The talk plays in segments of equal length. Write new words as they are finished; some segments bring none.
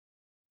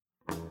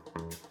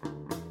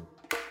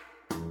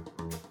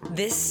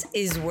This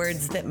is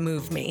Words That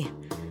Move Me,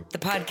 the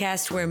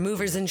podcast where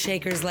movers and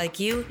shakers like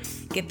you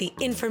get the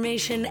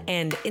information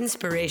and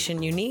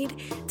inspiration you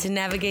need to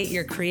navigate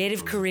your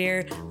creative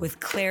career with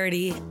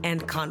clarity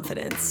and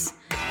confidence.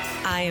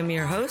 I am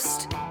your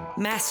host,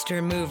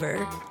 Master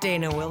Mover,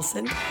 Dana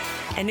Wilson.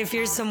 And if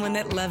you're someone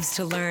that loves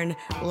to learn,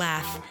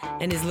 laugh,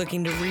 and is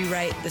looking to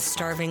rewrite the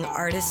starving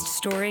artist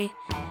story,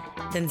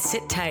 then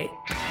sit tight,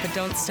 but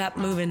don't stop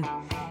moving,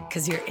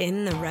 because you're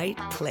in the right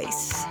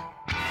place.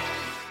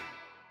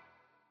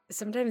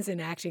 Sometimes in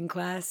acting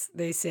class,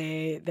 they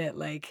say that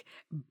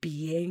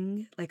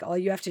being, all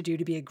you have to do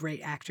to be a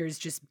great actor is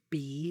just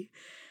be.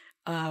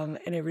 And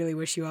I really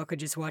wish you all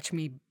could just watch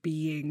me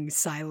being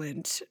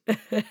silent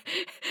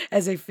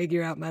as I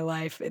figure out my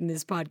life in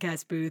this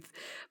podcast booth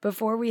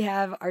before we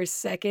have our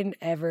second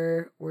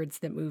ever Words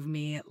That Move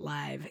Me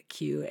live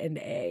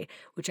Q&A,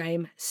 which I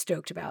am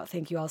stoked about.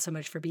 Thank you all so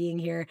much for being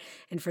here.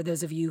 And for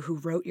those of you who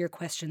wrote your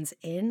questions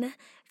in,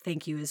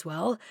 thank you as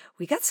well.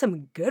 We got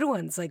some good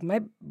ones.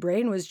 My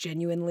brain was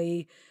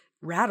genuinely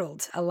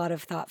rattled. A lot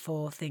of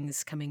thoughtful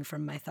things coming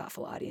from my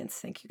thoughtful audience.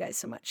 Thank you guys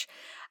so much.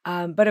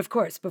 But of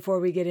course, before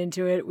we get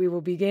into it, we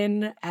will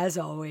begin, as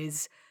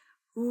always,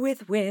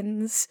 with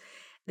wins.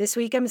 This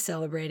week, I'm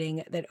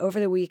celebrating that over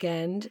the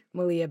weekend,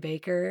 Malia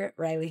Baker,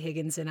 Riley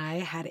Higgins, and I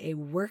had a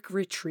work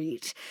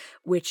retreat,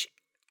 which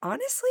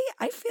honestly,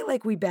 I feel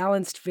like we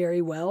balanced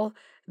very well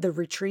the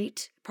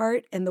retreat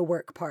part and the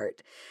work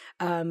part.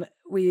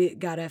 We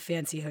got a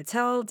fancy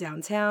hotel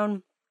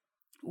downtown.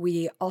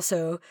 We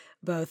also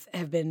both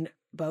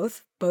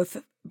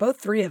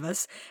three of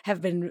us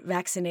have been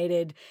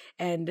vaccinated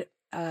and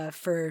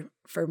for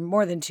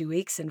more than 2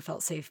 weeks and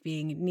felt safe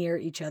being near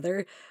each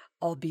other,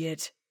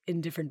 albeit in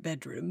different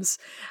bedrooms.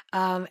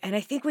 And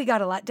I think we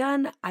got a lot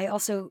done. I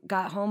also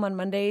got home on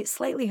Monday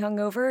slightly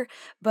hungover,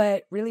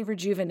 but really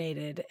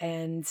rejuvenated.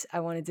 And I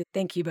wanted to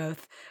thank you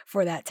both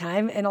for that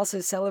time and also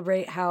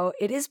celebrate how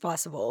it is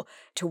possible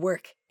to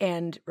work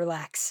and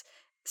relax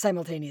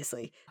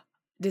simultaneously.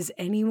 Does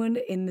anyone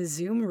in the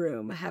Zoom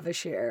room have a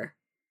share?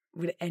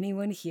 Would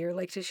anyone here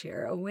like to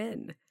share a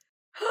win?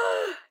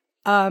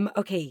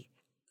 Okay.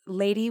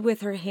 Lady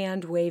with her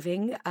hand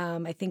waving.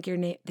 I think your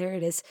name, there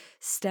it is.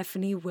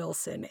 Stephanie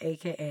Wilson,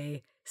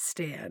 a.k.a.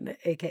 Stan,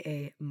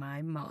 a.k.a.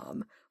 my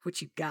mom.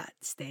 What you got,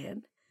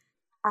 Stan?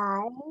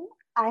 I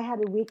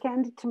had a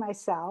weekend to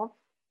myself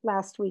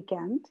last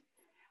weekend.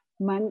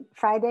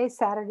 Friday,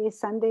 Saturday,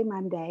 Sunday,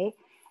 Monday.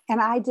 And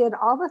I did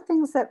all the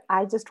things that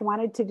I just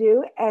wanted to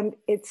do. And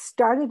it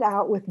started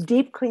out with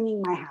deep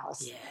cleaning my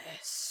house.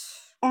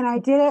 Yes. And I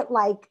did it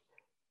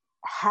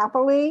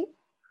happily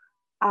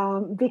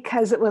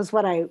because it was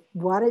what I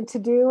wanted to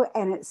do.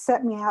 And it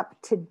set me up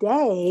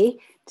today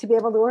to be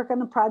able to work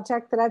on a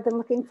project that I've been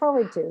looking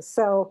forward to.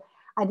 So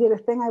I did a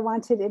thing I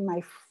wanted in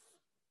my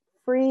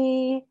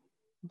free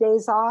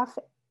days off,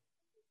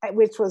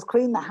 which was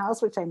clean the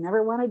house, which I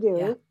never want to do.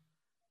 Yeah.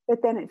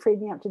 But then it freed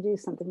me up to do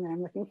something that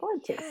I'm looking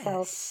forward to.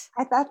 Yes.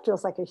 So that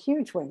feels like a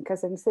huge win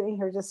because I'm sitting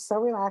here just so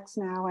relaxed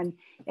now and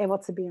able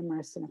to be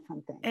immersed in a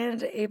fun thing.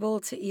 And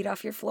able to eat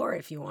off your floor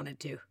if you wanted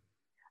to.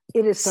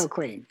 It is so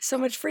clean. So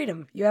much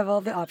freedom. You have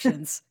all the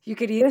options. You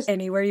could eat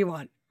anywhere you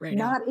want right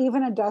now. Not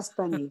even a dust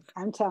bunny,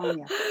 I'm telling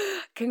you.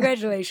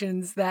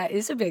 Congratulations. That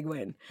is a big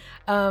win.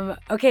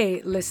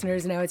 Okay,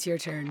 listeners, now it's your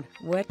turn.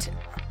 What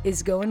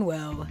is going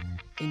well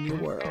in your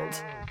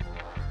world?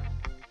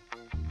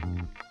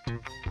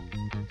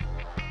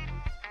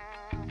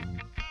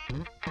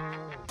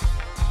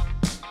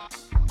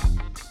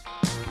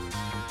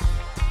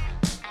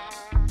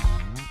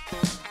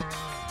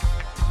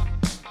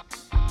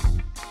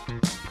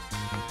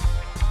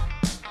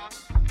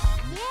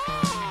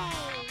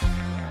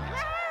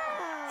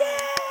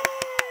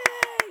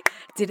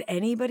 Did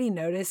anybody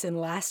notice in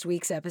last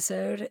week's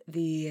episode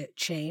the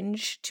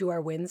change to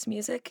our wins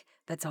music?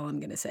 That's all I'm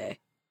going to say.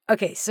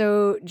 Okay,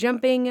 so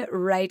jumping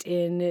right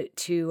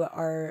into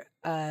our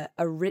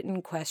a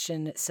written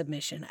question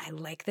submission. I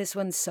like this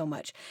one so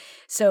much.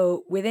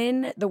 So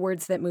within the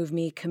Words That Move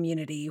Me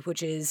community,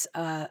 which is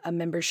a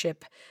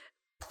membership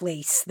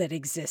place that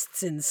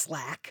exists in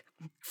Slack,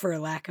 for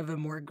lack of a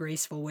more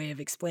graceful way of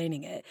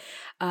explaining it,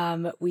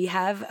 we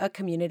have a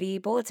community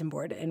bulletin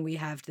board and we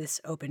have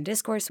this open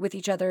discourse with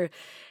each other.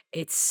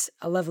 It's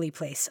a lovely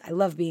place. I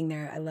love being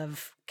there. I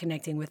love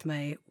connecting with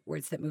my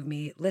Words That Move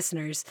Me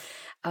listeners.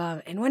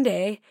 And one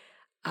day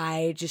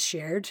I just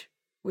shared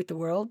with the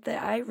world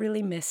that I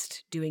really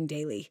missed doing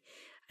daily.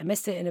 I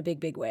missed it in a big,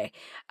 big way.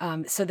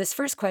 So this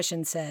first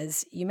question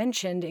says, you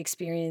mentioned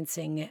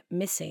experiencing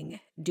missing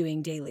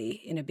doing daily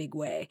in a big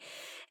way.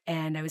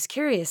 And I was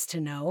curious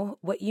to know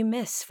what you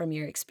miss from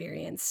your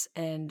experience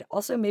and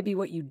also maybe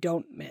what you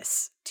don't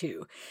miss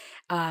too.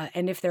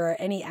 And if there are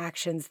any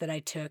actions that I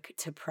took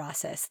to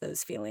process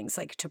those feelings,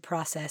 like to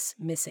process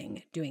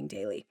missing doing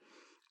daily.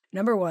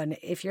 Number one,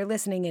 if you're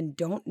listening and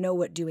don't know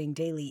what doing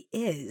daily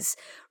is,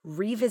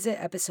 revisit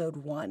episode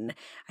 1.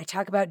 I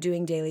talk about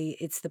doing daily.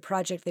 It's the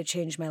project that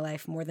changed my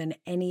life more than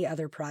any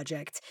other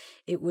project.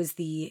 It was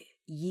the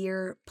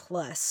year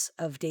plus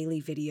of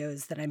daily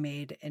videos that I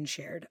made and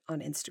shared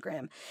on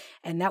Instagram.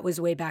 And that was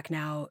way back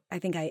now. I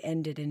think I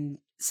ended in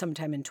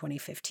sometime in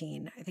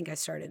 2015. I think I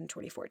started in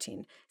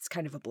 2014. It's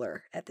kind of a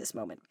blur at this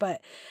moment,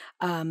 but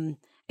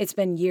it's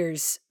been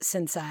years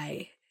since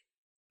I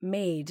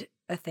made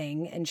a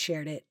thing and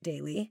shared it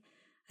daily.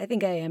 I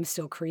think I am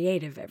still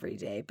creative every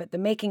day, but the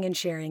making and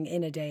sharing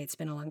in a day, it's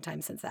been a long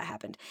time since that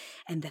happened.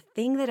 And the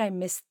thing that I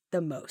miss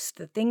the most,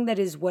 the thing that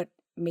is what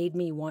made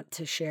me want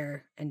to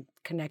share and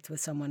connect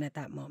with someone at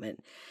that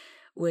moment,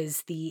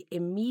 was the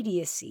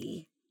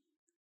immediacy,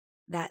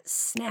 that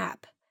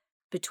snap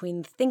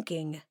between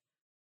thinking,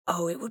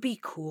 oh, it would be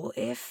cool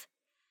if,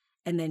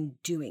 and then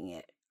doing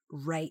it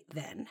right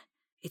then.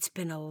 It's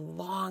been a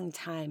long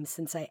time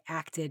since I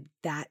acted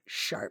that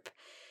sharp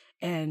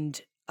and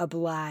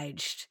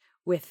obliged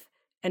with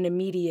an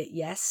immediate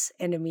yes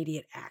and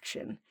immediate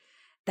action.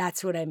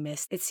 That's what I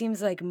missed. It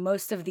seems like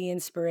most of the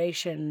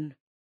inspiration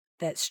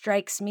that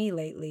strikes me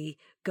lately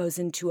goes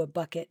into a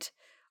bucket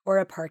or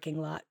a parking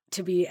lot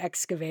to be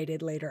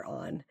excavated later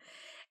on.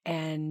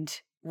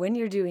 And when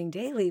you're doing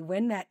daily,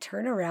 when that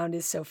turnaround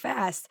is so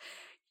fast,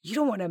 you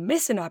don't want to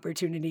miss an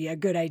opportunity, a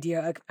good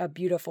idea, a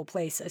beautiful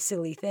place, a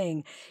silly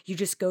thing. You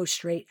just go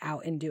straight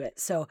out and do it.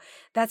 So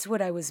that's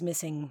what I was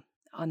missing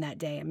on that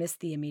day. I missed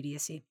the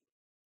immediacy.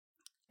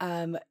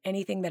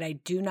 Anything that I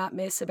do not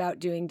miss about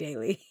doing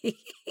daily,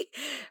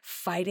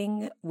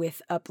 fighting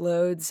with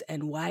uploads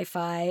and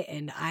Wi-Fi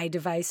and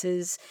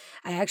iDevices.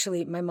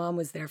 My mom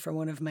was there for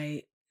one of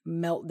my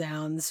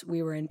meltdowns.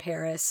 We were in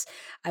Paris.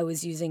 I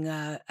was using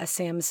a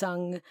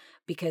Samsung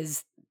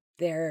because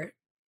their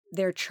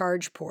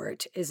charge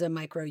port is a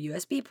micro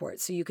USB port.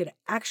 So you could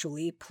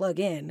actually plug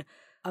in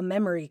a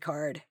memory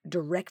card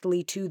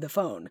directly to the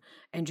phone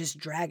and just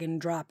drag and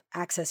drop,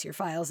 access your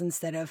files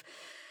instead of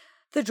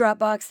the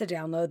Dropbox, the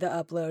download, the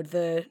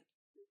upload,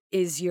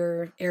 is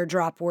your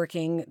AirDrop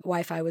working?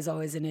 Wi-Fi was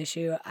always an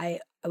issue. I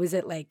was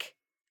at like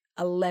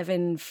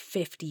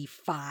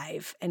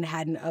 11:55 and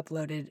hadn't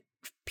uploaded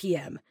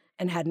PM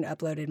and hadn't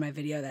uploaded my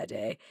video that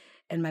day.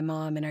 And my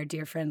mom and our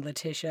dear friend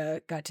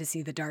Letitia got to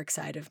see the dark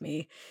side of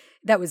me.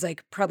 That was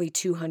like probably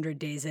 200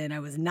 days in. I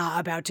was not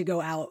about to go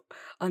out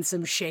on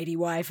some shady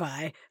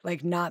Wi-Fi,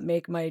 like not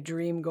make my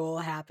dream goal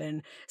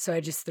happen. So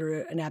I just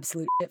threw an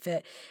absolute shit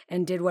fit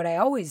and did what I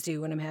always do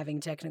when I'm having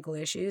technical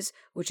issues,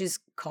 which is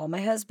call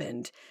my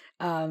husband.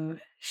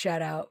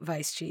 Shout out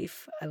Vice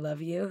Chief. I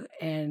love you.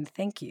 And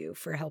thank you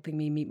for helping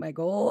me meet my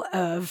goal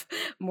of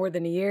more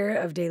than a year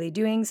of daily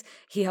doings.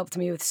 He helped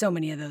me with so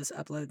many of those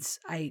uploads.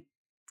 I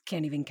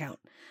can't even count.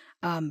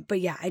 But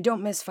yeah, I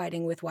don't miss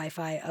fighting with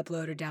Wi-Fi,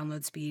 upload or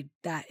download speed.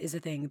 That is a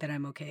thing that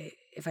I'm okay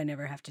if I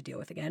never have to deal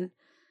with again.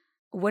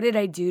 What did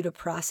I do to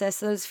process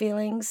those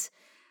feelings?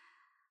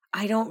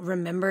 I don't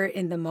remember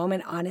in the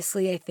moment.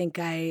 Honestly, I think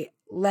I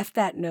left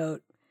that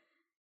note,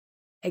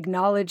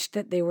 acknowledged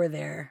that they were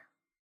there,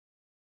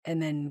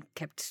 and then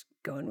kept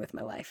going with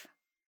my life.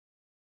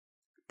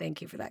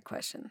 Thank you for that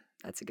question.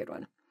 That's a good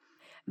one.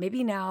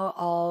 Maybe now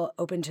I'll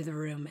open to the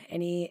room.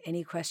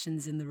 Any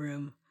questions in the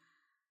room?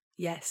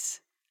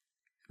 Yes.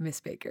 Miss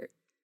Baker.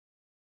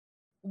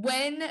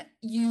 When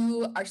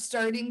you are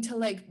starting to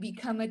like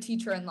become a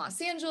teacher in Los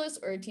Angeles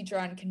or a teacher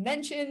on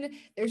convention,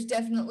 there's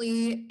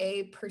definitely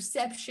a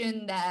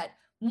perception that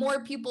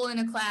more people in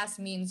a class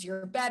means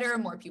you're better,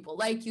 more people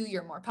like you,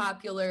 you're more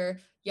popular,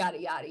 yada,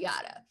 yada,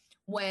 yada.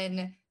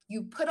 When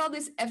you put all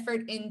this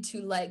effort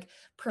into like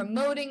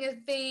promoting a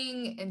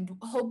thing and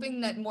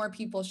hoping that more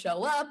people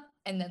show up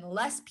and then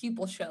less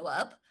people show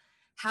up,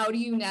 how do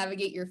you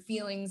navigate your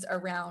feelings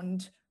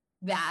around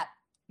that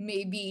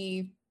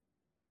maybe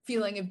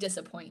feeling of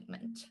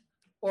disappointment?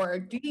 Or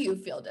do you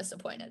feel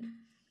disappointed?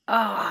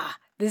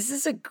 This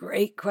is a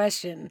great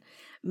question.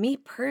 Me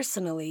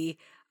personally,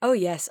 oh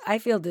yes, I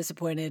feel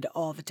disappointed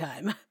all the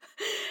time.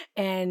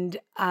 And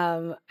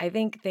I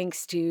think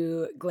thanks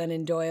to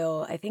Glennon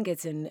Doyle, I think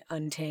it's in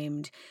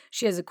Untamed,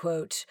 she has a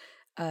quote.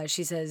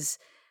 She says,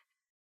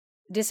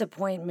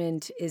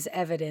 disappointment is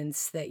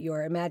evidence that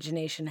your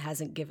imagination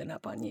hasn't given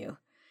up on you.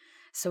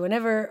 So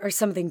or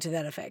something to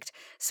that effect.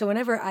 So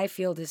whenever I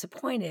feel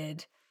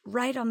disappointed,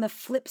 right on the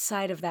flip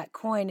side of that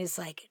coin is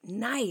like,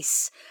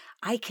 nice,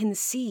 I can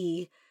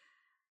see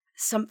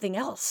something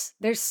else.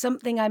 There's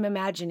something I'm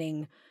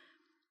imagining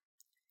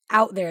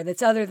out there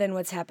that's other than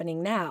what's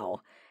happening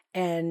now.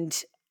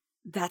 And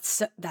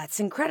that's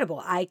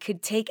incredible. I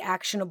could take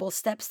actionable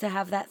steps to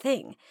have that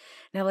thing.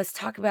 Now let's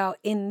talk about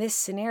in this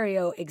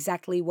scenario,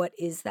 exactly what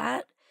is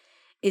that?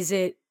 Is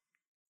it,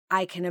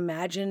 I can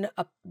imagine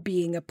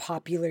being a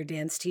popular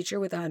dance teacher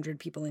with 100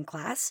 people in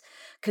class,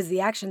 because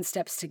the action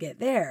steps to get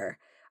there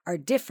are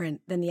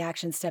different than the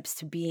action steps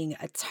to being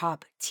a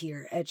top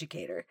tier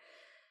educator.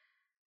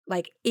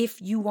 Like if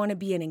you want to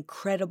be an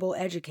incredible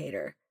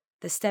educator,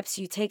 the steps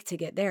you take to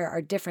get there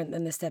are different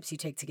than the steps you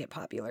take to get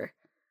popular.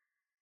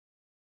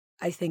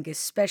 I think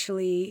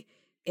especially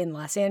in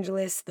Los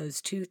Angeles,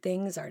 those two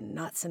things are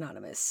not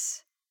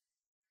synonymous.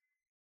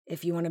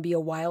 If you want to be a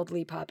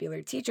wildly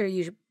popular teacher,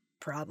 you should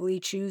probably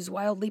choose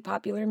wildly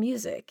popular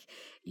music.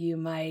 You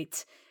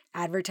might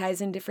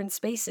advertise in different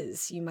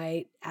spaces. You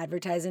might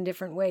advertise in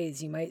different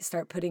ways. You might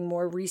start putting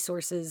more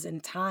resources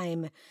and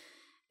time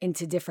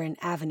into different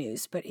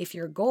avenues. But if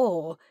your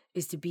goal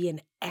is to be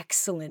an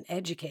excellent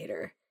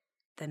educator,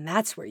 then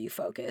that's where you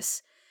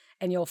focus.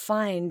 And you'll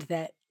find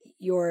that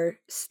your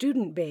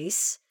student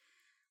base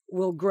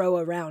will grow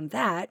around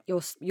that.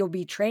 You'll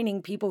be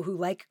training people who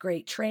like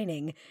great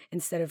training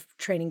instead of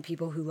training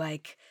people who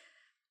like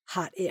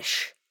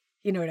hot-ish.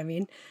 You know what I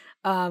mean?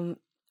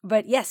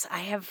 But yes, I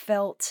have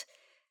felt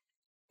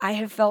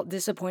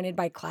disappointed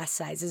by class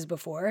sizes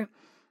before.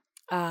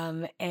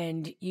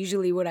 And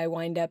usually what I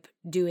wind up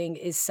doing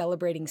is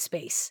celebrating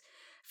space.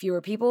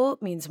 Fewer people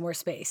means more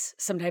space.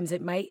 Sometimes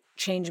it might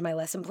change my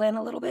lesson plan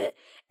a little bit.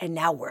 And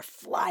now we're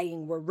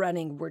flying, we're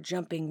running, we're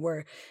jumping,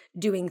 we're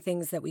doing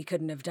things that we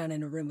couldn't have done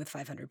in a room with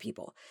 500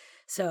 people.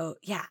 So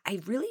yeah, I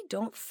really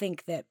don't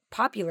think that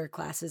popular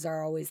classes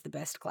are always the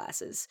best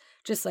classes,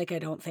 just like I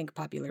don't think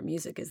popular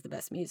music is the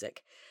best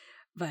music.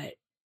 But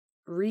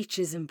reach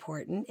is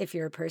important. If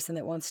you're a person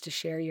that wants to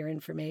share your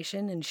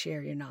information and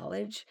share your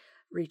knowledge,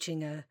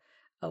 reaching a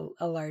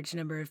large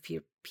number of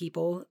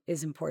people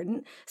is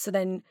important. So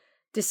then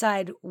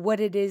decide what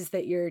it is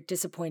that you're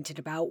disappointed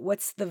about.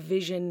 What's the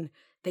vision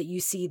that you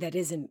see that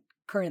isn't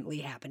currently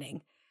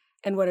happening?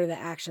 And what are the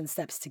action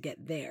steps to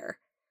get there?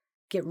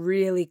 Get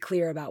really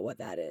clear about what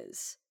that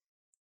is.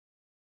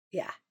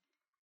 Yeah.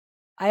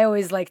 I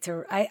always like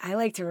to, I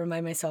like to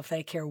remind myself that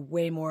I care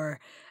way more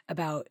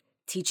about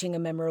teaching a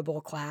memorable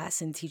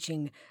class and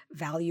teaching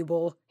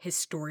valuable,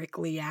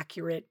 historically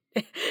accurate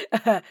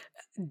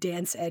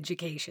dance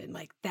education.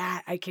 Like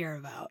that I care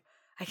about.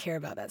 I care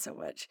about that so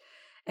much.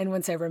 And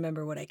once I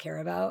remember what I care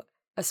about,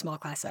 a small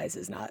class size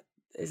is not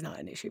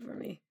an issue for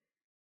me.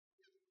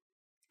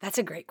 That's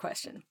a great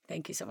question.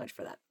 Thank you so much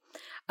for that.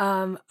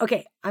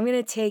 Okay, I'm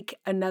going to take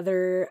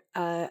another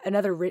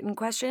written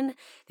question.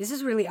 This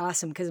is really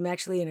awesome because I'm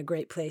actually in a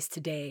great place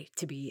today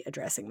to be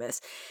addressing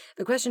this.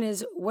 The question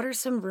is, what are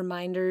some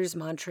reminders,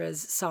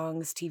 mantras,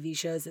 songs, TV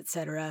shows,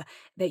 etc.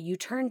 that you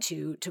turn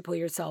to pull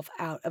yourself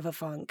out of a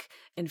funk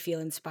and feel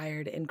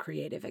inspired and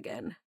creative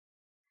again?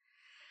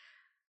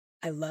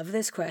 I love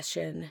this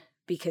question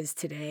because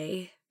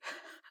today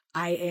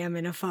I am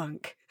in a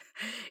funk.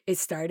 It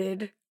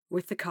started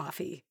with the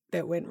coffee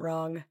that went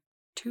wrong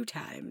 2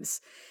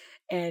 times.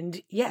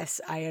 And yes,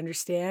 I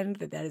understand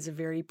that is a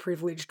very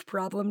privileged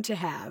problem to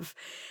have.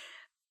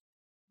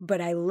 But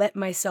I let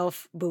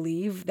myself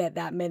believe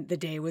that meant the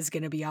day was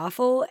going to be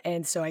awful.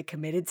 And so I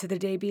committed to the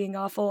day being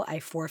awful. I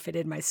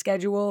forfeited my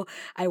schedule.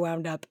 I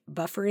wound up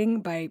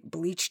buffering by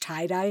bleach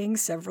tie-dyeing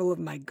several of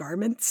my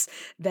garments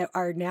that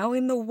are now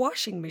in the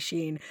washing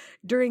machine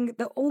during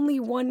the only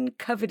one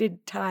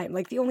coveted time.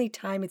 Like the only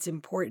time it's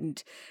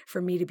important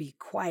for me to be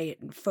quiet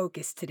and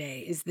focused today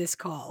is this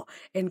call.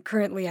 And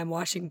currently I'm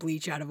washing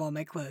bleach out of all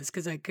my clothes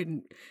because I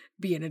couldn't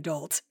be an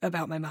adult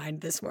about my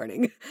mind this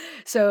morning.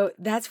 So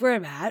that's where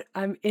I'm at.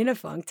 I'm in a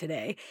funk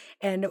today.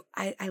 And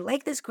I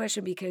like this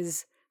question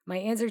because my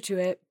answer to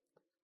it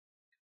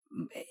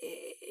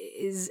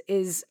is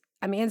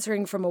I'm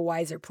answering from a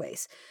wiser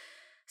place.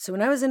 So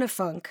when I was in a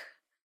funk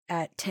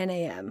at 10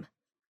 a.m.,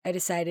 I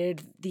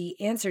decided the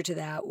answer to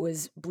that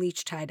was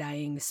bleach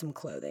tie-dyeing some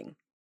clothing,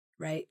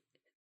 right?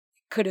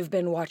 Could have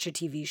been watch a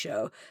TV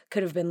show,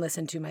 could have been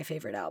listen to my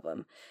favorite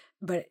album.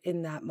 But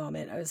in that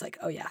moment, I was like,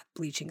 oh yeah,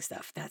 bleaching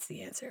stuff, that's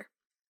the answer.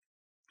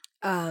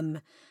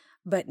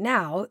 But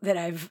now that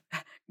I've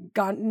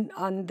gotten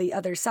on the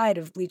other side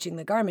of bleaching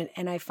the garment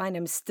and I find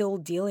I'm still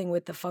dealing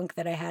with the funk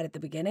that I had at the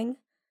beginning,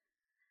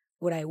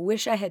 what I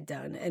wish I had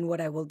done and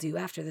what I will do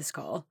after this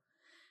call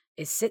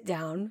is sit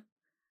down,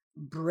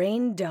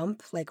 brain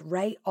dump, like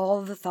write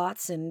all the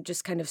thoughts and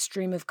just kind of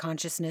stream of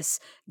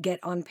consciousness, get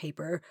on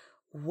paper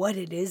what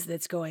it is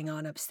that's going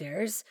on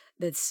upstairs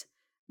that's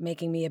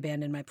making me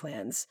abandon my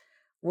plans.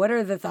 What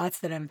are the thoughts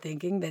that I'm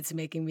thinking that's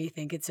making me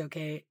think it's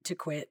okay to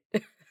quit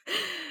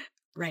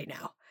right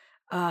now?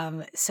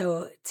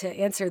 So to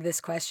answer this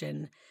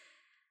question,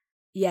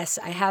 yes,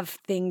 I have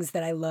things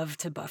that I love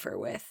to buffer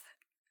with.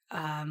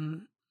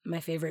 My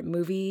favorite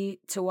movie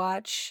to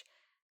watch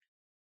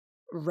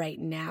right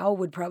now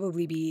would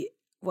probably be,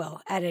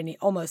 well, at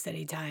almost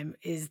any time,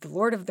 is the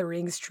Lord of the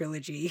Rings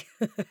trilogy.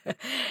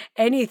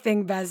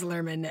 Anything Baz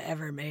Luhrmann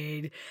ever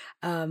made,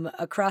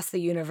 across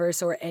the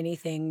universe, or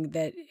anything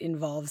that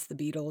involves the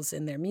Beatles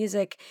and their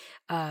music.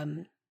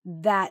 Those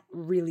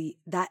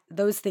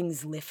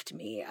things lift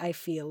me. I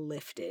feel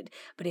lifted.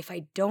 But if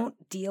I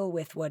don't deal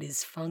with what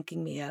is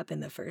funking me up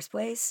in the first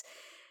place,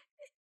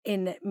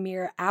 in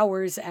mere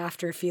hours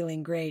after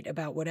feeling great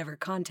about whatever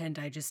content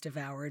I just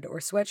devoured or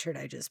sweatshirt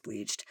I just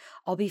bleached,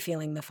 I'll be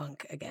feeling the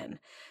funk again.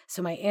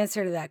 So my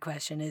answer to that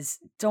question is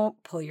don't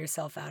pull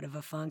yourself out of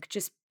a funk.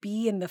 Just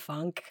be in the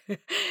funk.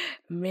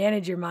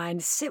 Manage your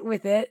mind. Sit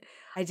with it.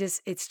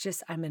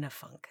 I'm in a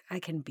funk. I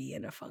can be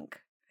in a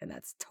funk, and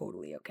that's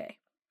totally okay.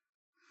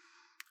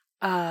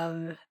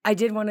 I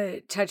did want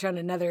to touch on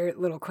another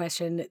little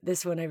question.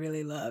 This one I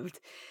really loved.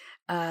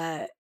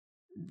 The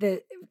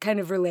kind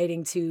of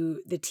relating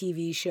to the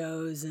TV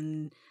shows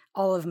and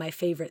all of my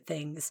favorite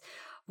things.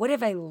 what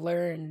have I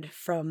learned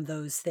from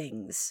those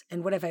things?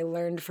 And what have I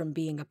learned from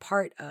being a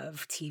part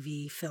of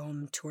TV,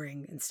 film,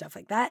 touring, and stuff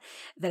like that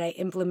I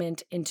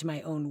implement into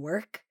my own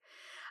work?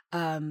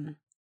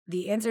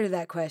 The answer to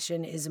that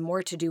question is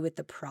more to do with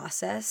the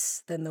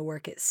process than the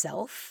work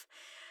itself.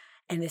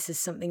 And this is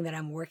something that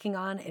I'm working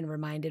on and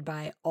reminded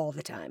by all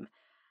the time.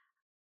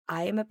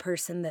 I am a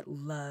person that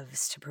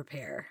loves to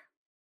prepare.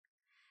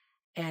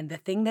 And the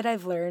thing that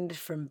I've learned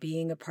from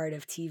being a part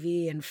of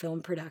TV and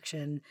film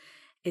production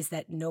is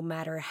that no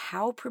matter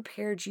how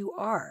prepared you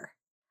are,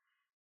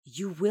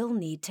 you will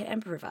need to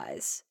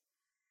improvise.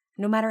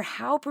 No matter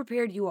how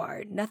prepared you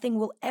are, nothing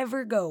will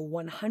ever go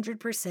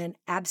 100%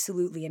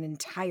 absolutely and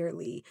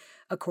entirely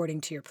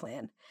according to your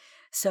plan.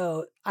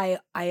 So I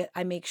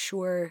make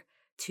sure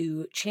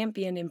to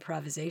champion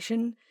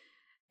improvisation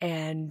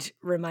and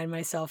remind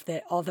myself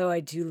that although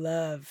I do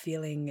love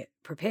feeling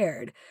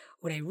prepared,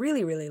 what I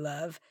really, really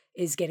love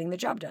is getting the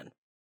job done.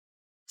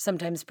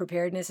 Sometimes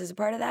preparedness is a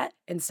part of that,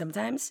 and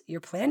sometimes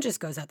your plan just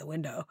goes out the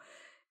window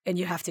and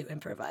you have to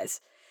improvise.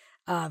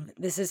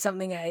 This is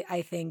something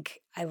I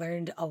think I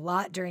learned a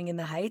lot during In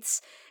the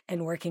Heights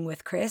and working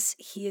with Chris.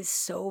 He is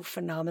so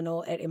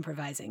phenomenal at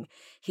improvising.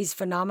 He's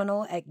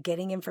phenomenal at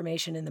getting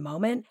information in the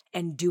moment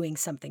and doing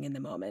something in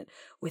the moment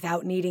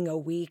without needing a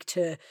week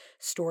to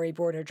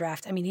storyboard or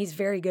draft. I mean, he's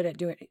very good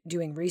at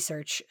doing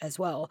research as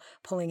well,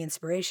 pulling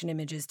inspiration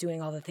images,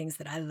 doing all the things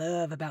that I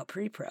love about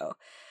pre-pro.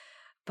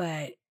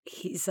 But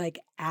he's like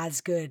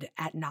as good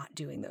at not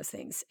doing those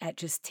things, at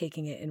just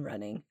taking it and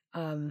running.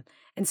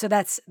 And so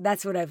that's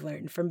what I've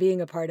learned from being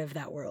a part of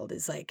that world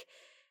is like,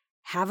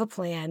 have a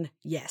plan.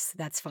 Yes,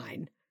 that's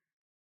fine.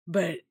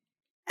 But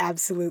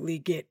absolutely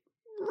get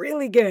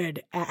really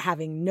good at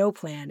having no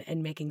plan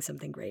and making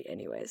something great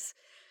anyways.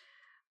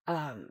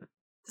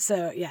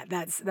 So yeah,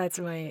 that's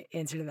my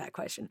answer to that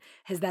question.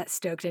 Has that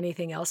stoked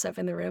anything else up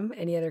in the room?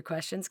 Any other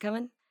questions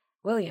coming?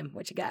 William,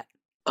 what you got?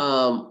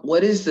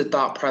 What is the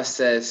thought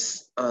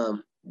process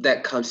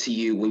that comes to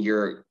you when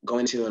you're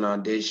going to an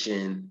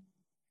audition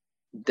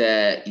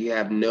that you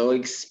have no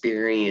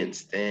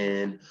experience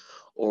in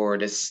or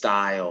the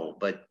style,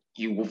 but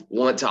you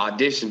want to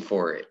audition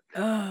for it?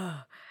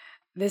 Oh,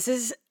 this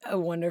is a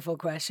wonderful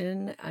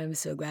question. I'm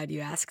so glad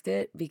you asked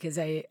it because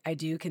I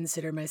do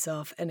consider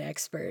myself an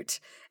expert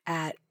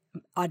at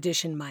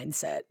audition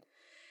mindset.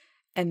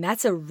 And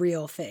that's a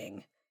real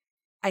thing.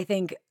 I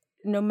think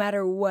no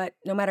matter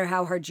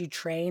how hard you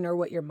train or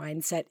what your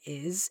mindset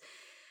is,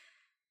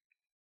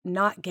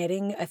 not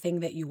getting a thing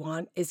that you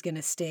want is going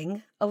to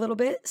sting a little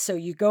bit. So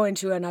you go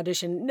into an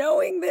audition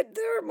knowing that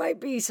there might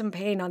be some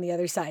pain on the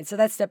other side. So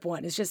that's step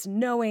one, is just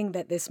knowing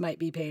that this might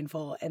be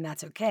painful and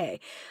that's okay.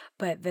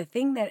 But the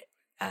thing that,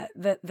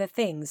 the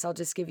things, I'll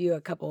just give you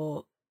a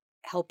couple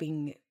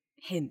helping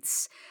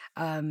hints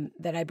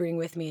that I bring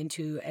with me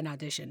into an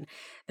audition.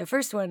 The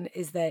first one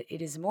is that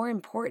it is more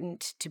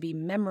important to be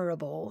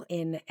memorable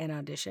in an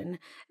audition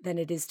than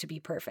it is to be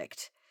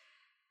perfect.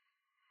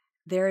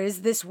 There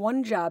is this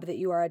one job that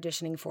you are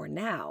auditioning for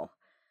now,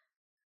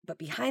 but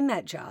behind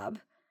that job,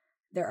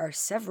 there are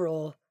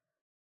several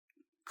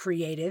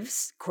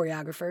creatives,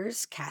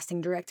 choreographers,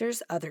 casting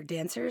directors, other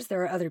dancers.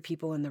 There are other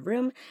people in the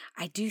room.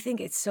 I do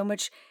think it's so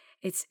much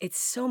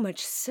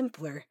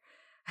simpler.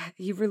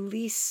 You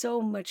release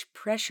so much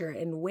pressure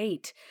and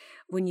weight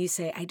when you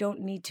say, I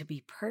don't need to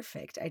be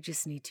perfect. I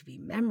just need to be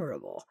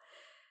memorable.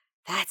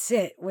 That's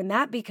it. When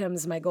that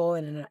becomes my goal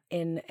in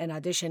an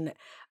audition,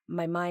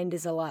 my mind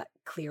is a lot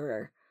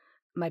clearer.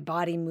 My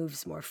body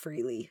moves more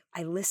freely.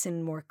 I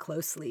listen more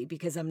closely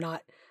because I'm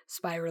not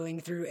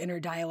spiraling through inner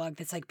dialogue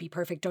that's like, be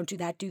perfect, don't do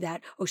that, do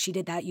that. Oh, she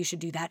did that, you should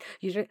do that.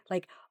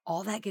 Like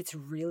all that gets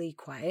really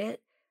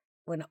quiet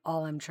when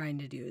all I'm trying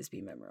to do is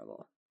be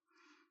memorable.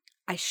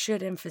 I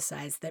should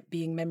emphasize that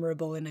being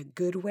memorable in a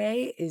good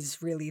way is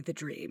really the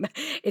dream.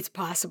 It's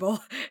possible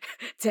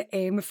to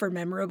aim for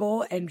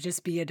memorable and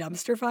just be a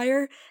dumpster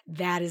fire.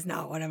 That is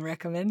not what I'm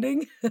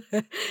recommending.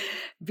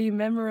 Be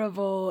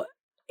memorable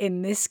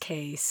in this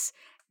case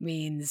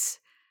means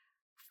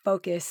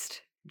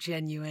focused,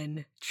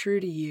 genuine, true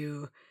to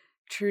you,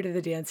 true to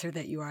the dancer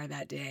that you are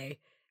that day,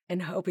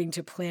 and hoping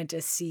to plant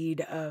a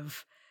seed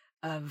of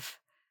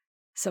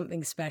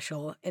something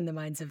special in the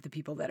minds of the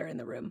people that are in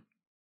the room.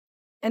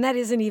 And that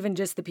isn't even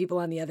just the people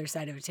on the other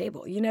side of a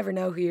table. You never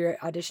know who you're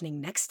auditioning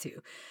next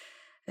to.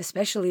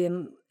 Especially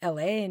in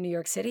LA and New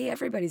York City,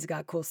 everybody's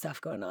got cool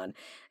stuff going on.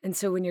 And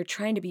so when you're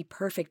trying to be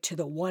perfect to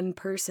the one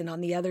person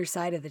on the other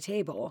side of the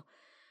table,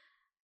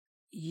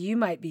 you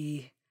might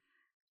be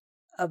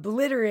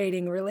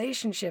obliterating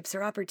relationships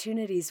or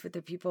opportunities with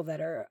the people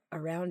that are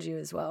around you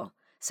as well.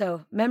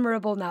 So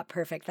memorable, not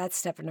perfect. That's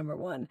step number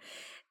one.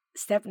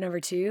 Step number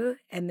two,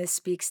 and this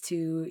speaks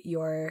to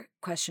your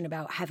question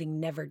about having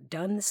never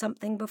done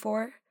something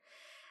before.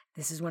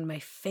 This is one of my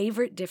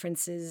favorite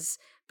differences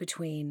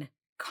between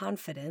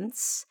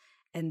confidence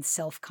and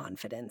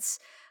self-confidence.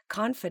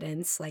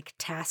 Confidence, like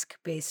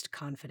task-based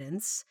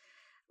confidence,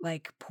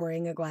 like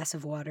pouring a glass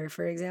of water,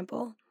 for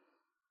example,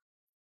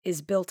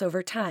 is built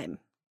over time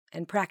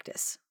and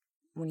practice.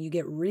 When you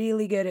get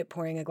really good at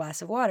pouring a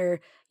glass of water,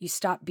 you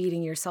stop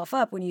beating yourself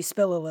up when you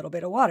spill a little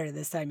bit of water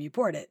this time you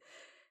poured it.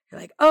 You're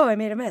like, oh, I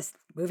made a mess.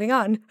 Moving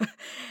on.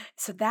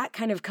 So that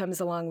kind of comes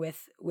along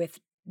with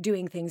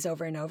doing things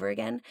over and over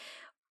again.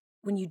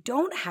 When you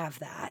don't have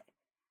that,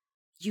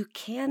 you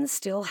can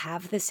still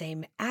have the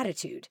same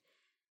attitude.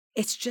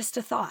 It's just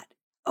a thought.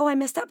 Oh, I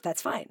messed up.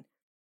 That's fine.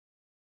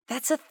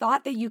 That's a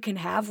thought that you can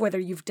have whether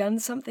you've done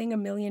something a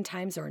million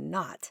times or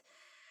not.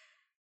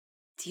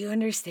 Do you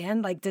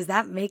understand? Like, does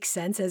that make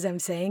sense as I'm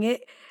saying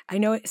it? I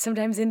know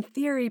sometimes in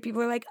theory,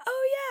 people are like,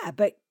 oh yeah,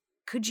 but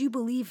could you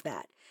believe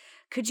that?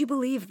 Could you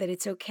believe that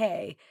it's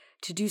okay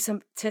to do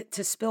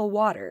to spill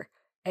water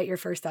at your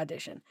first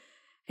audition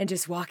and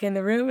just walk in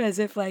the room as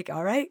if like,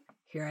 all right,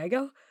 here I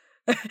go.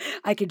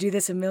 I could do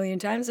this a million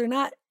times or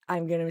not.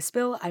 I'm going to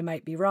spill. I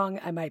might be wrong.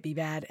 I might be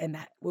bad. And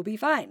that will be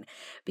fine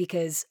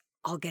because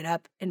I'll get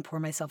up and pour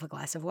myself a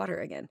glass of water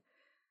again.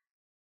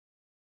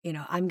 You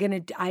know,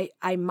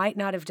 I might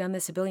not have done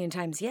this a billion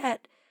times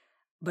yet,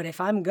 but if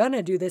I'm going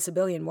to do this a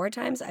billion more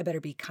times, I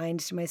better be kind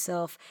to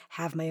myself,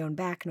 have my own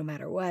back no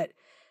matter what.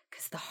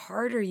 Because the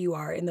harder you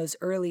are in those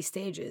early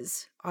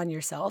stages on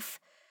yourself,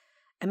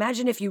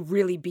 imagine if you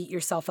really beat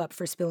yourself up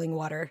for spilling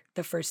water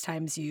the first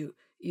times you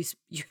you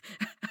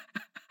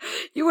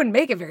wouldn't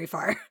make it very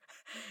far.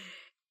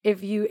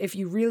 If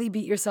you really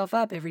beat yourself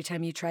up every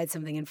time you tried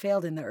something and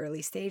failed in the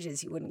early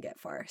stages, you wouldn't get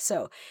far.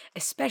 So,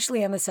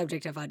 especially on the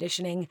subject of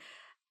auditioning,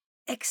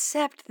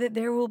 accept that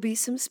there will be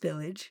some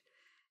spillage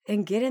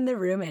and get in the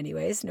room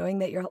anyways, knowing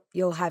that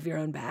you'll have your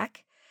own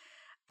back.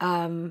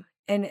 And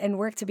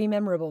work to be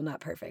memorable, not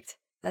perfect.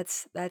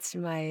 That's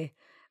my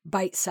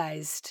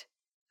bite-sized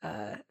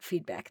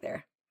feedback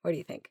there. What do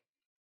you think?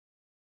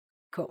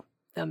 Cool.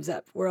 Thumbs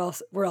up. We're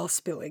all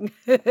spilling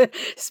in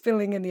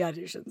the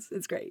auditions.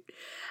 It's great.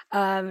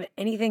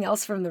 Anything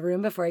else from the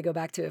room before I go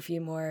back to a few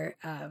more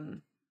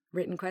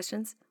written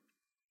questions?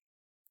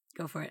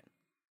 Go for it.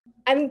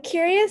 I'm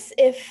curious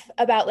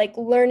about like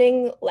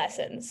learning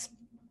lessons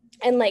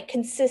and like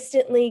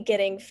consistently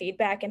getting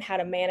feedback and how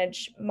to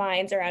manage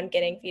minds around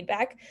getting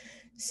feedback.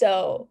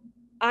 So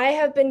I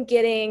have been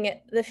getting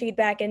the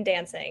feedback in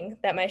dancing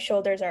that my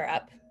shoulders are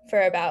up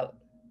for about,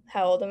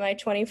 how old am I?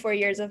 24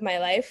 years of my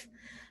life.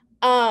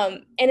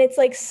 And it's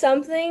like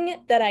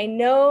something that I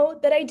know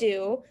that I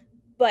do,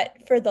 but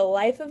for the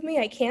life of me,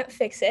 I can't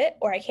fix it,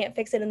 or I can't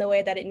fix it in the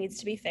way that it needs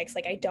to be fixed.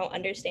 Like I don't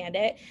understand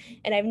it.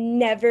 And I've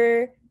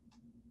never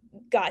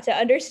got to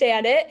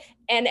understand it.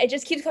 And it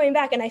just keeps coming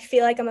back. And I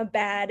feel like I'm a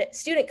bad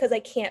student because I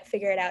can't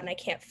figure it out and I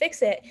can't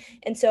fix it.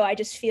 And so I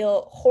just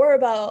feel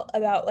horrible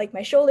about like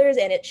my shoulders,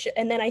 and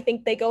and then I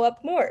think they go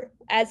up more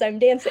as I'm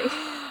dancing.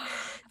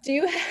 Do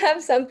you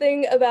have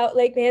something about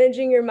like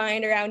managing your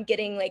mind around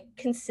getting like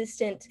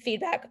consistent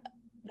feedback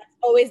that's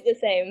always the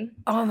same?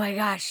 Oh my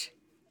gosh.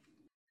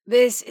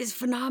 This is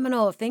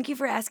phenomenal. Thank you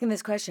for asking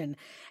this question.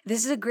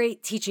 This is a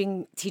great teach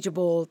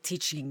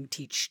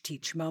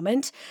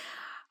moment.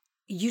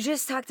 You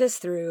just talked us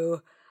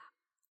through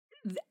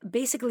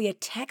basically a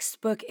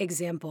textbook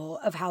example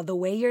of how the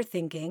way you're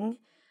thinking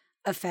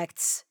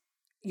affects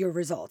your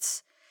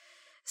results.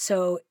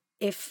 So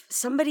if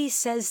somebody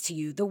says to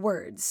you the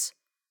words,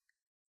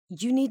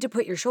 you need to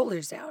put your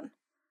shoulders down,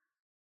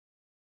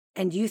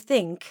 and you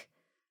think,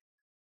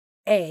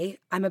 A,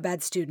 I'm a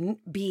bad student,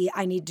 B,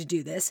 I need to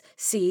do this,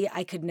 C,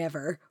 I could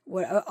never,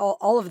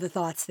 all of the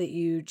thoughts that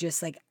you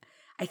just like,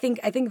 I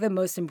think the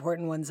most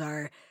important ones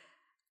are,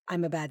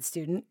 I'm a bad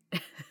student.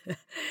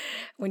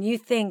 When you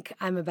think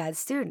I'm a bad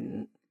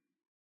student,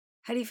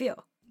 how do you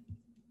feel?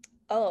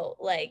 Oh,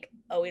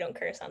 we don't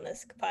curse on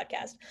this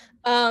podcast.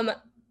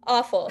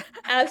 Awful.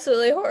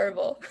 Absolutely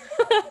horrible.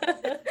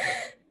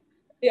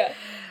 Yeah.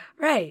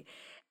 Right.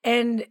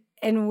 And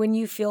when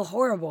you feel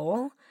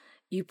horrible,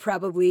 you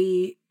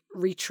probably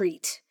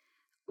retreat,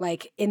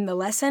 like in the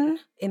lesson,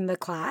 in the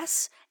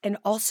class, and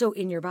also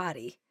in your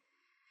body.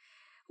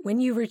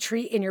 When you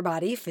retreat in your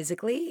body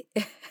physically,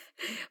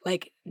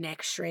 like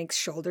neck shrinks,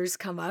 shoulders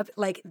come up,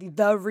 like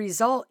the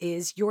result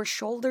is your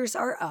shoulders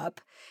are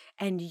up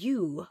and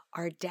you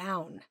are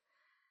down.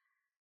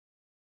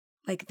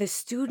 Like the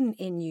student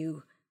in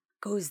you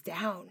goes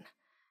down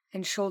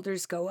and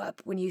shoulders go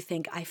up when you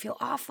think, I feel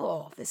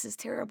awful, this is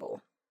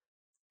terrible.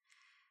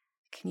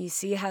 Can you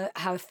see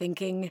how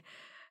thinking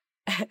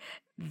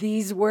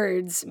these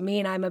words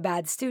mean I'm a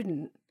bad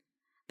student?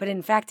 But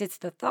in fact, it's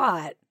the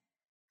thought,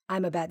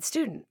 I'm a bad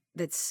student,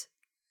 that's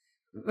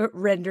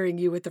rendering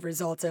you with the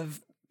result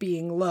of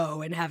being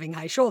low and having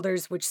high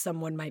shoulders, which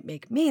someone might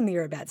make mean that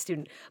you're a bad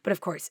student. But of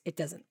course, it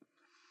doesn't.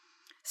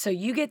 So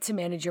you get to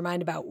manage your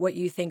mind about what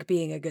you think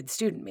being a good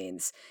student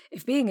means.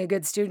 If being a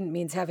good student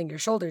means having your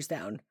shoulders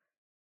down,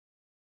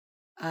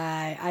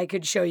 I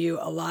could show you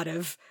a lot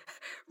of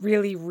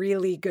really,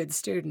 really good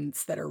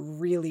students that are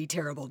really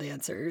terrible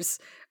dancers,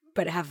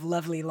 but have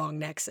lovely long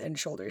necks and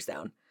shoulders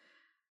down.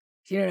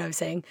 You know what I'm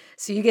saying?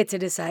 So you get to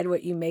decide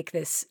what you make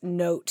this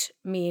note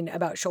mean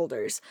about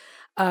shoulders.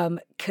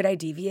 Could I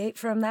deviate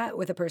from that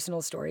with a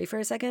personal story for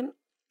a second?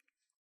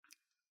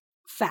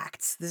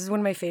 Facts. This is one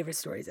of my favorite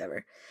stories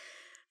ever.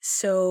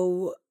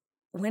 So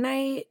when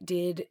I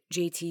did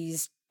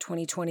JT's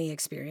 2020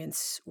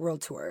 Experience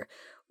World Tour,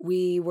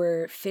 we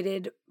were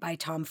fitted by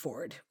Tom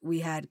Ford. We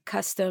had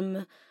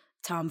custom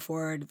Tom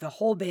Ford, the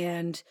whole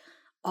band,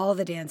 all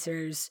the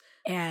dancers.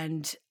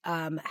 And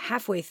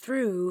halfway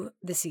through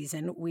the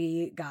season,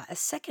 we got a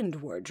second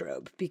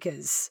wardrobe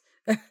because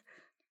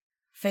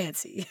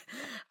fancy.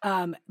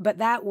 But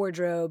that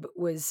wardrobe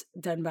was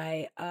done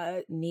by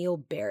Neil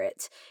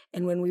Barrett.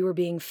 And when we were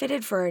being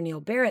fitted for our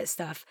Neil Barrett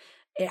stuff,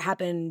 it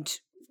happened,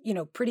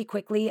 pretty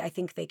quickly. I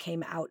think they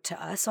came out to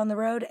us on the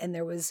road, and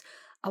there was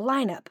a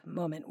lineup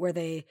moment where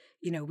they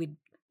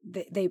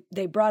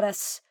brought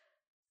us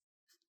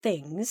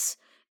things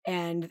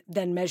and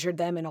then measured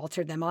them and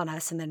altered them on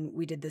us, and then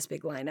we did this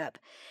big lineup.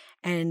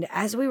 And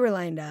as we were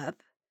lined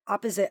up,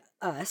 opposite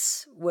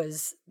us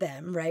was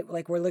them, right?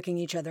 Like we're looking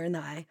each other in the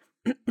eye.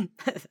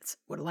 That's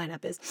what a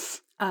lineup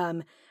is.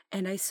 And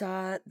I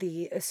saw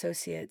the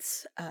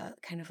associates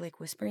kind of like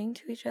whispering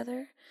to each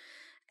other,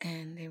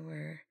 and they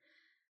were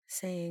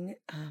saying,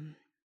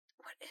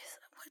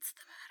 what's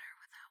the matter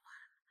with that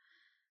one?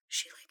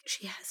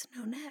 She has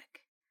no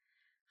neck.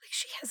 Like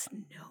she has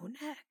no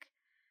neck.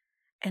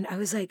 And I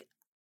was like,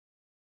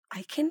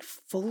 I can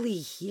fully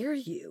hear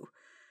you.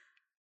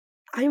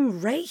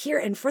 I'm right here.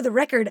 And for the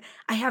record,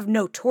 I have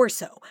no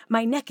torso.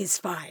 My neck is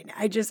fine.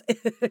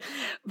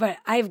 But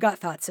I've got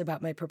thoughts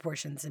about my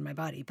proportions in my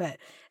body. But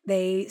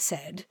they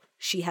said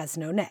she has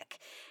no neck.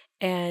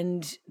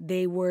 And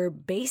they were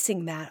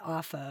basing that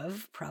off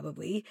of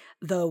probably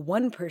the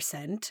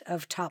 1%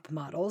 of top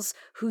models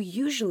who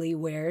usually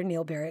wear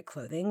Neil Barrett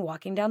clothing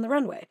walking down the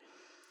runway.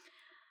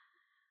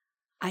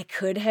 I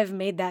could have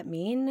made that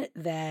mean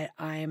that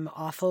I'm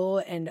awful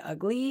and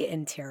ugly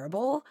and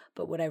terrible,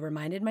 but what I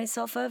reminded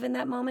myself of in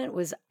that moment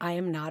was I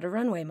am not a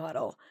runway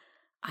model.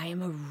 I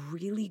am a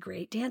really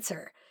great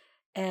dancer,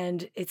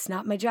 and it's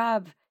not my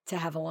job to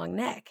have a long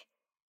neck.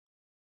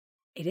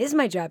 It is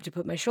my job to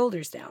put my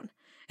shoulders down.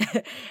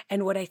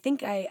 And what I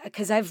think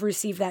because I've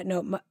received that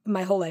note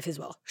my whole life as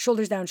well,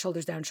 shoulders down,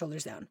 shoulders down,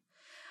 shoulders down.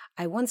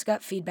 I once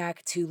got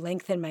feedback to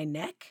lengthen my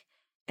neck,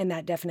 and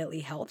that definitely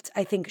helped.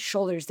 I think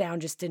shoulders down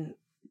just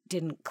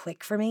didn't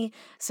click for me.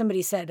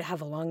 Somebody said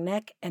have a long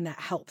neck, and that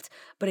helped.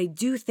 But I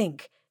do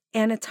think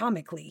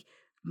anatomically,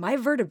 my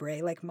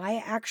vertebrae, like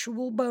my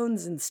actual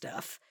bones and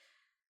stuff,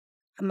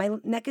 my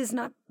neck is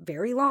not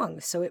very long.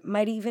 So it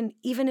might even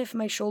if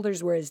my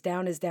shoulders were as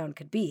down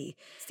could be,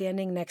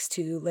 standing next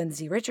to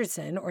Lindsay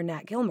Richardson or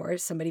Nat Gilmore,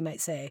 somebody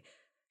might say,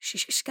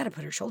 she's got to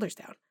put her shoulders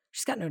down.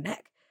 She's got no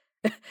neck.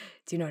 Do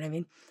you know what I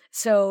mean?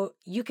 So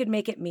you could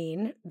make it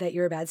mean that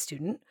you're a bad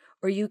student,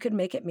 or you could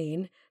make it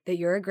mean that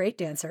you're a great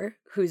dancer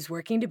who's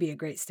working to be a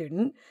great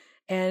student,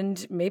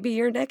 and maybe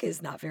your neck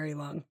is not very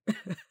long.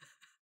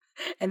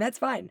 And that's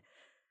fine.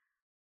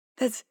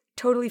 That's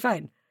totally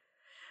fine.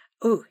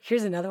 Oh,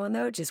 here's another one,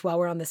 though, just while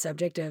we're on the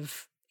subject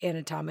of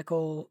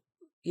anatomical,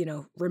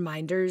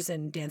 reminders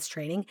and dance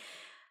training.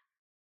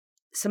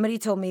 Somebody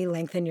told me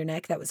lengthen your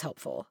neck. That was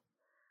helpful.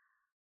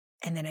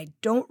 And then I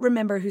don't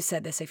remember who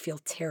said this. I feel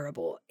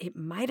terrible. It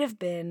might have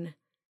been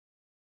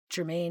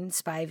Jermaine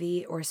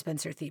Spivey or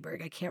Spencer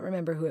Theberg. I can't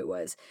remember who it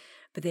was.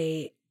 But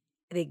they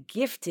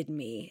gifted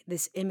me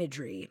this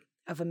imagery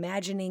of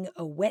imagining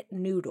a wet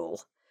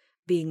noodle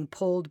being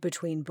pulled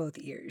between both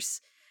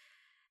ears.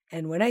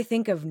 And when I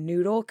think of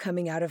noodle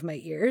coming out of my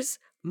ears,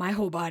 my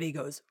whole body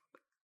goes,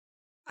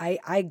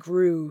 I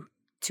grew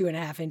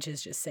 2.5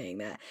 inches just saying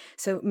that.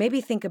 So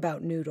maybe think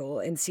about noodle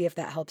and see if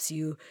that helps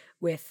you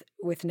with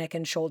neck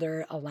and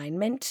shoulder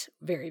alignment.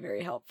 Very,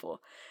 very helpful.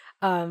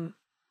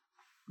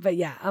 But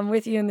yeah, I'm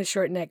with you in the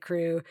short neck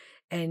crew,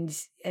 and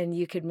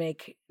you could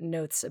make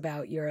notes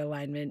about your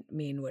alignment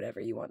mean whatever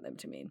you want them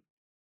to mean.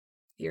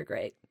 You're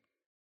great.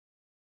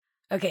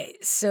 Okay,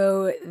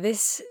 so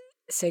this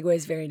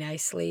segues very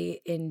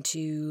nicely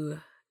into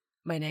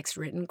my next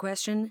written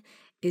question.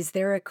 Is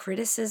there a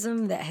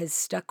criticism that has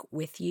stuck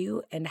with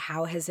you, and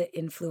how has it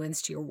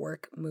influenced your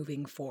work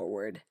moving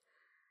forward?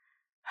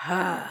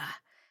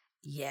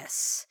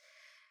 Yes.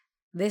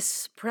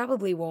 This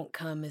probably won't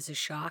come as a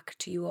shock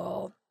to you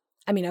all.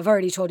 I mean, I've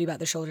already told you about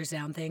the shoulders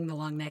down thing, the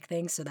long neck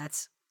thing, so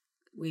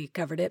we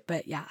covered it.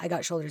 But yeah, I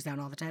got shoulders down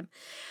all the time.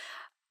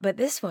 But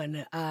this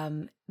one,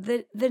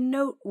 the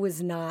note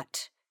was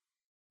not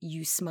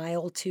you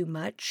smile too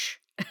much,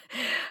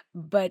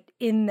 but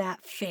in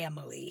that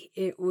family,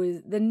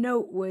 the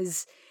note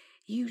was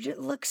you just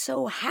look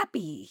so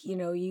happy.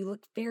 You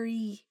look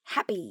very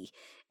happy.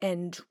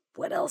 And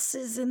what else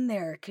is in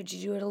there? Could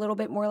you do it a little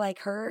bit more like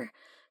her?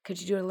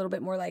 Could you do it a little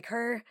bit more like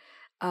her?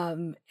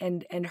 And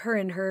her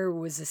and her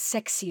was a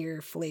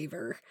sexier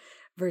flavor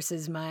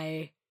versus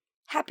my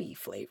happy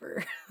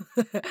flavor.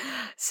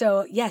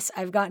 So yes,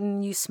 I've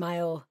gotten you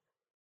smile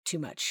too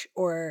much,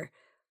 or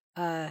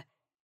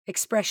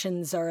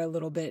expressions are a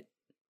little bit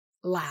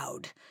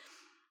loud.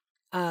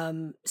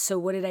 So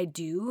what did I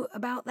do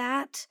about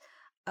that?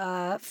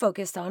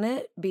 Focused on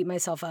it, beat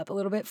myself up a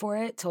little bit for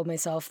it, told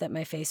myself that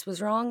my face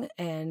was wrong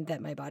and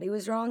that my body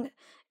was wrong,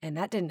 and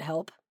that didn't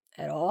help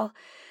at all.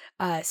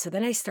 So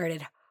then I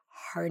started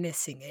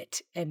harnessing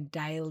it and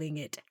dialing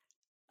it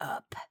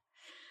up.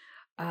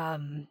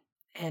 And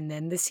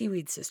then the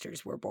Seaweed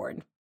Sisters were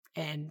born.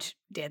 And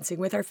Dancing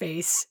with Our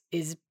Face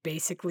is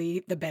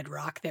basically the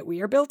bedrock that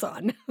we are built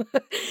on.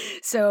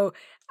 So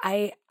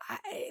I,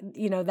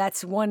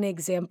 that's one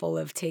example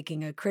of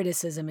taking a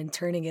criticism and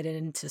turning it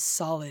into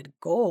solid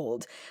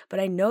gold.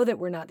 But I know that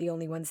we're not the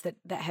only ones that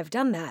have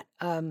done that.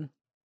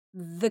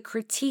 The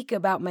critique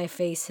about my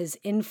face has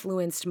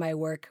influenced my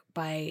work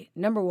by,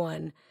 number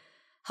one,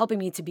 helping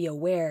me to be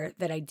aware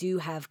that I do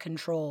have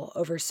control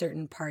over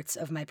certain parts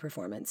of my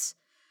performance.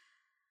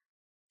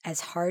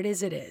 As hard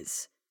as it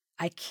is,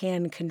 I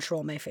can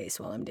control my face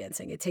while I'm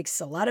dancing. It takes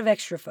a lot of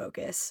extra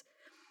focus.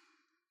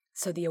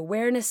 So the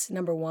awareness,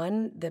 number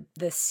one,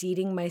 the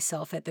seating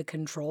myself at the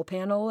control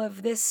panel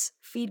of this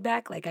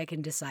feedback, like I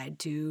can decide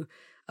to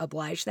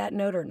oblige that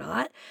note or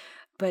not.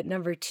 But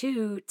number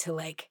two, to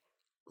like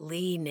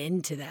lean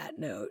into that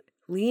note,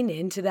 lean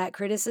into that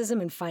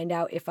criticism and find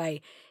out if I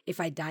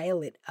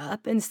dial it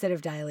up instead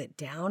of dial it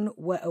down,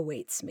 what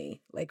awaits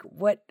me? Like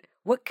what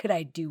could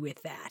I do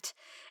with that?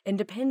 And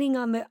depending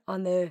on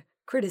the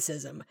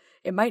criticism,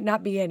 it might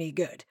not be any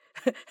good.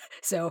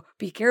 So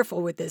be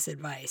careful with this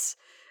advice.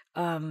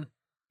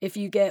 If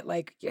you get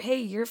like,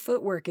 hey, your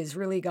footwork is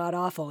really god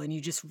awful, and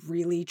you just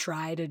really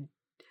try to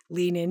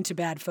lean into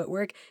bad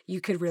footwork,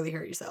 you could really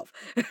hurt yourself.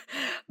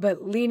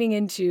 But leaning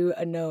into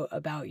a note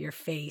about your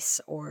face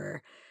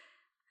or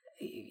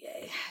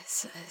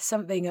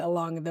something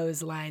along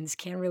those lines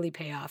can really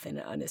pay off in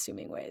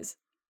unassuming ways.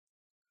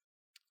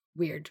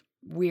 Weird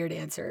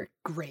answer.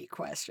 Great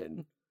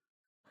question.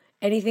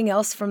 Anything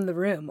else from the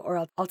room?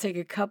 Or I'll take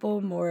a couple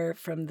more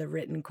from the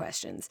written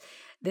questions.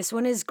 This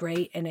one is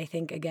great, and I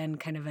think, again,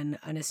 kind of an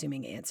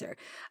unassuming answer.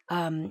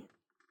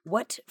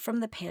 What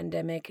from the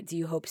pandemic do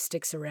you hope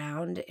sticks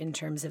around in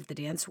terms of the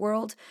dance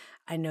world?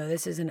 I know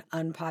this is an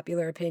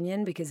unpopular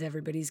opinion because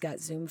everybody's got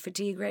Zoom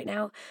fatigue right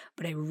now,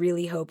 but I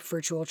really hope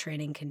virtual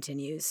training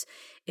continues.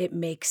 It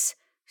makes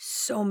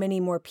so many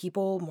more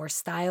people, more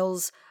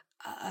styles,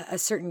 a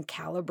certain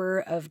caliber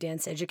of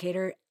dance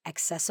educator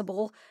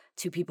accessible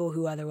to people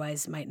who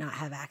otherwise might not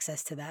have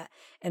access to that.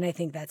 And I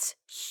think that's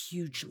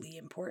hugely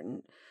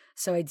important.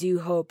 So I do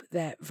hope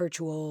that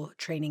virtual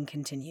training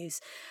continues.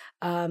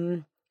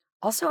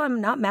 Also, I'm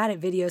not mad at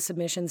video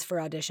submissions for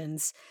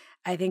auditions.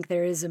 I think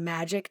there is a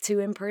magic to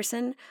in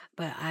person,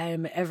 but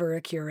I'm ever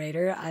a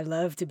curator. I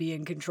love to be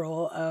in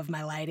control of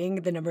my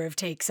lighting, the number of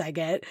takes I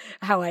get,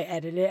 how I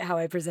edit it, how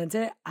I present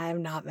it.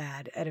 I'm not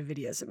mad at a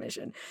video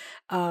submission.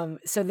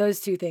 So those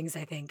two things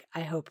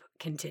I hope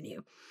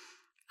continue.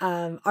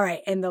 All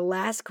right. And the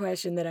last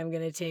question that I'm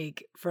going to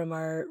take from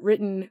our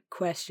written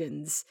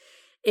questions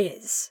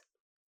is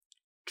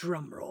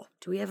drum roll.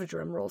 Do we have a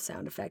drum roll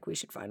sound effect? We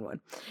should find one.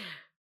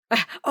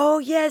 Oh,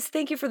 yes.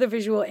 Thank you for the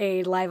visual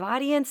aid, live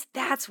audience.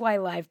 That's why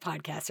live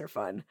podcasts are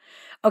fun.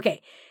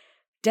 Okay.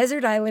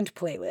 Desert Island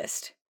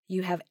playlist.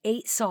 You have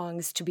 8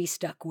 songs to be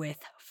stuck with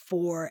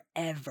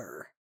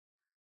forever.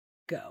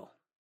 Go.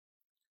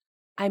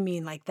 I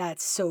mean, like,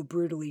 that's so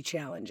brutally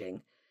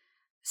challenging.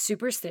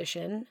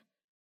 Superstition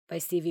by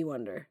Stevie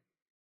Wonder,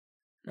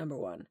 number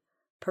 1.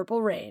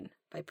 Purple Rain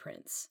by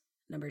Prince,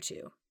 number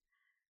 2.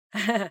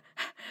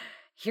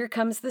 Here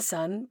Comes the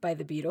Sun by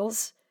the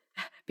Beatles,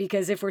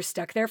 because if we're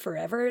stuck there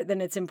forever,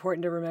 then it's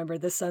important to remember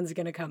the sun's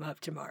going to come up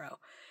tomorrow.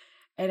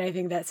 And I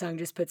think that song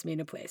just puts me in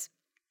a place.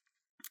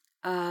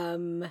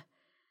 This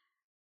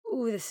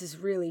is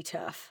really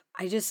tough.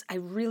 I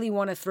really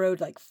want to throw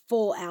like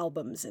full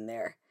albums in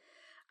there.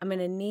 I'm going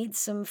to need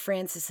some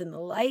Francis and the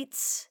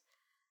Lights.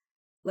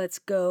 Let's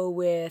go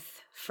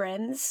with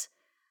Friends,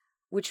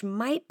 which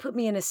might put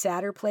me in a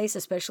sadder place,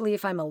 especially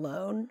if I'm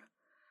alone.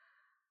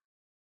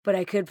 But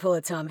I could pull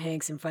a Tom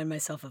Hanks and find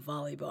myself a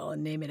volleyball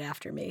and name it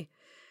after me.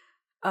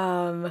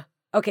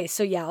 Okay,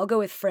 so yeah, I'll go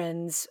with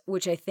Friends,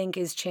 which I think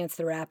is Chance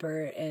the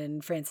Rapper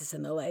and Francis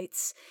and the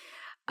Lights.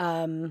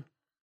 Diana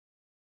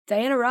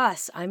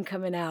Ross, I'm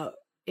Coming Out.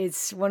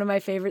 It's one of my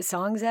favorite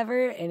songs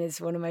ever, and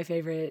it's one of my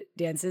favorite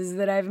dances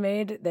that I've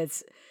made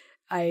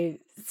I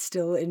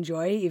still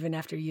enjoy even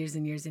after years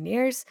and years and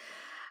years.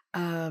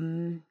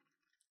 That's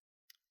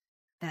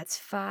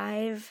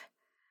 5.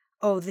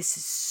 Oh, this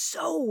is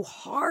so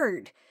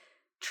hard.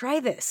 Try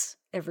this,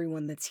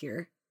 everyone that's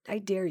here. I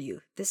dare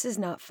you. This is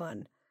not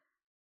fun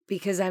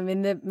because I'm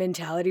in the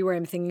mentality where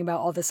I'm thinking about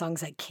all the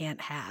songs I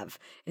can't have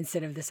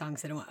instead of the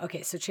songs that I want.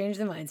 Okay, so change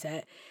the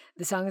mindset.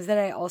 The songs that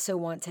I also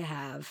want to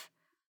have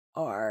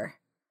are,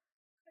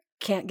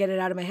 can't get it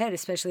out of my head,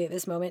 especially at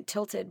this moment,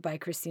 Tilted by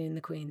Christine and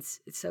the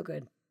Queens. It's so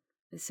good.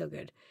 It's so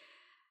good.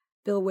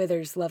 Bill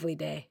Withers, Lovely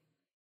Day.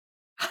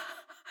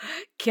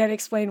 Can't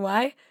explain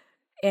why.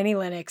 Annie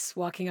Lennox,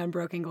 Walking on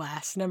Broken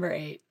Glass, number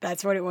 8.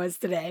 That's what it was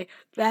today.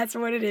 That's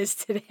what it is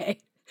today.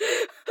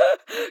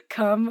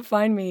 Come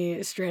find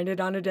me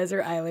stranded on a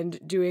desert island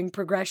doing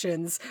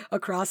progressions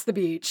across the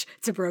beach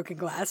to Broken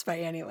Glass by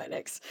Annie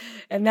Lennox.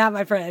 And that,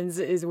 my friends,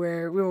 is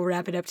where we will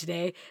wrap it up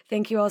today.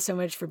 Thank you all so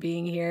much for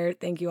being here.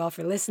 Thank you all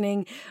for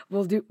listening.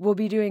 We'll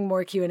be doing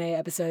more Q&A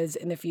episodes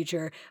in the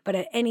future, but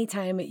at any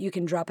time you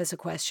can drop us a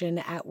question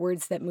at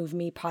Words That Move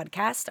Me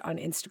podcast on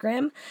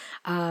Instagram.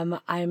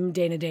 I'm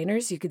Dana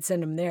Daners. You could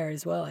send them there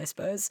as well, I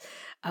suppose.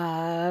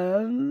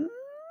 I'm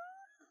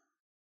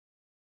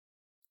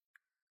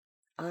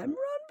Ron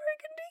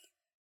Burgundy.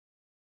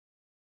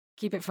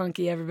 Keep it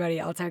funky, everybody.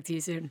 I'll talk to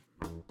you soon.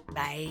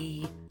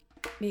 Bye.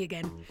 Me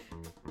again.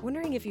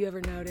 Wondering if you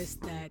ever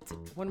noticed that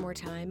one more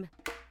time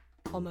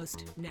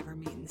almost never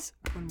means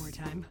one more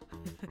time.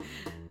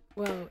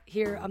 Well,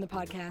 here on the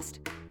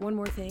podcast, one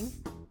more thing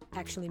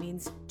actually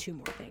means two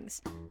more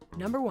things.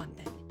 Number one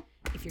thing,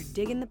 if you're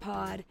digging the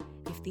pod,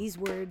 if these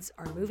words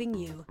are moving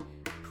you,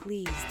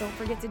 please don't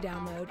forget to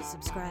download,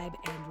 subscribe,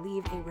 and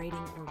leave a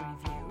rating or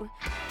review,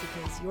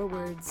 because your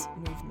words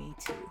move me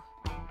too.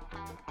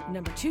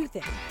 Number two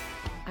thing,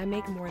 I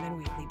make more than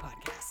weekly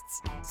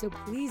podcasts, so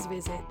please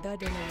visit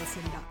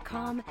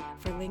thedanalisten.com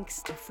for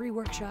links to free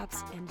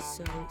workshops and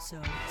so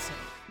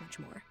much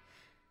more.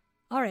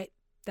 All right,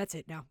 that's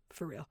it now,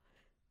 for real.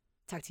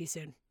 Talk to you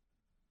soon.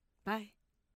 Bye.